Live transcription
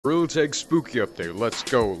Tag spooky update. Let's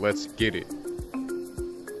go. Let's get it.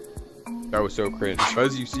 That was so cringe.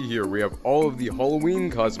 As you see here, we have all of the Halloween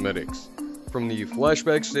cosmetics. From the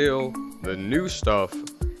flashback sale, the new stuff,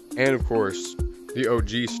 and of course, the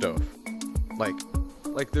OG stuff.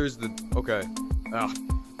 Like there's the, okay.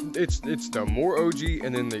 It's the more OG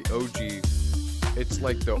and then the OG. It's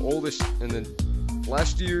like the oldest and then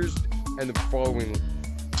last year's and the following.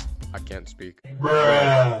 I can't speak.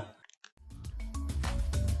 Bruh.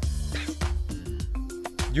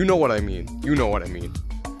 You know what I mean. You know what I mean.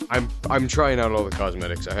 I'm trying out all the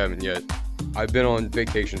cosmetics. I haven't yet. I've been on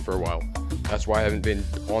vacation for a while. That's why I haven't been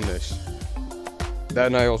on this. That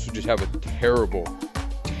and I also just have a terrible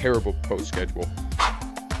post schedule.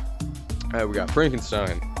 We got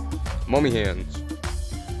Frankenstein, Mummy Hands,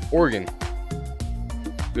 Organ.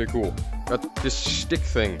 Very cool. Got this stick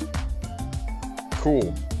thing.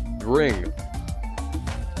 Cool. Ring.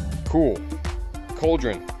 Cool.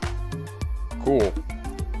 Cauldron. Cool.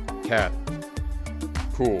 Cat.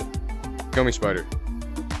 Cool. Gummy spider.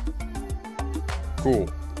 Cool.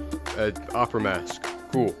 Opera mask.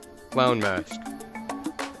 Cool. Clown mask.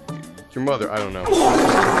 Your mother, I don't know.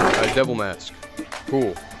 Devil mask.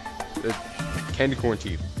 Cool. Candy corn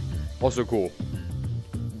teeth. Also cool.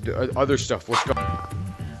 Other stuff. Let's go.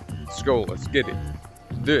 Let's go. Let's get it.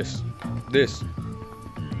 This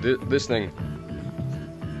thing.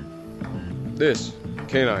 This.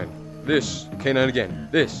 Canine. This. Canine again.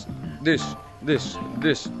 This.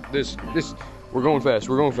 We're going fast.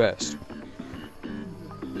 We're going fast.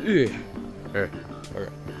 Yeah. Alright.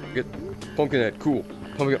 Get pumpkin head. Cool.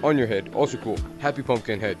 Pumpkin on your head. Also cool. Happy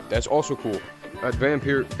pumpkin head. That's also cool.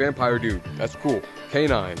 Vampire dude. That's cool.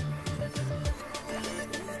 Canine.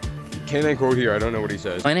 Canine quote here. I don't know what he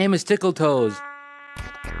says. My name is Tickle Toes.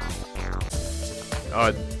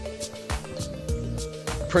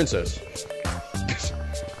 Princess.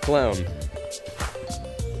 Clown.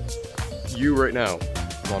 You right now.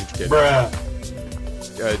 No, I'm just kidding.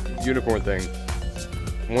 Bruh. Unicorn thing.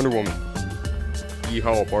 Wonder Woman.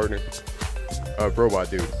 Yeehaw, partner. Robot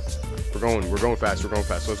dude. We're going fast. We're going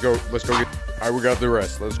fast. Let's go get. Alright, we got the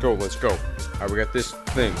rest. Let's go. Alright, we got this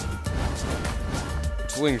thing.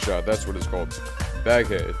 Slingshot. That's what it's called.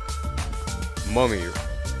 Baghead. Mummy.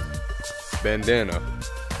 Bandana.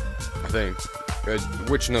 I think.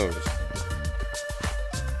 Witch nose.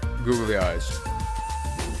 Googly eyes.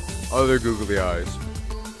 Other googly eyes.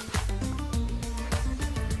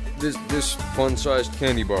 This fun-sized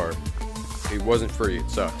candy bar. It wasn't free. It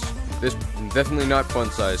sucks. This definitely not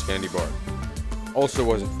fun-sized candy bar. Also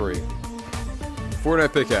wasn't free.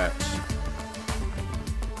 Fortnite pickaxe.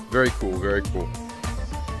 Very cool. Very cool.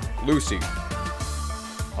 Lucy.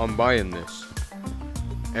 I'm buying this.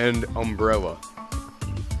 And umbrella.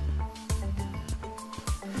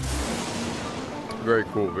 Very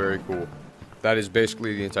cool. Very cool. That is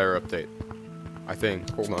basically the entire update. I think.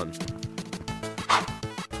 Hold on.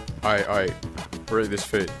 Alright. Where did this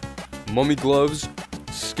fit? Mummy gloves.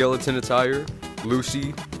 Skeleton attire.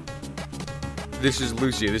 Lucy. This is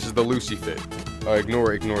Lucy. This is the Lucy fit.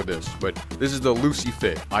 Ignore this. But this is the Lucy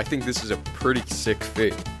fit. I think this is a pretty sick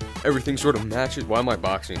fit. Everything sort of matches. Why am I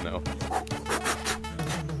boxing now?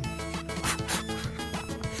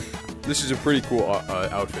 This is a pretty cool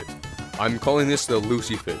outfit. I'm calling this the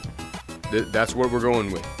Lucy fit. That's what we're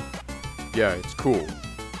going with. Yeah, it's cool.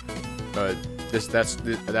 That's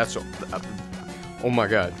oh my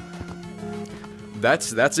god.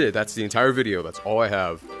 That's it. That's the entire video. That's all I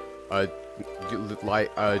have.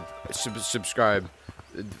 Subscribe.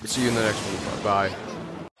 See you in the next one. Bye.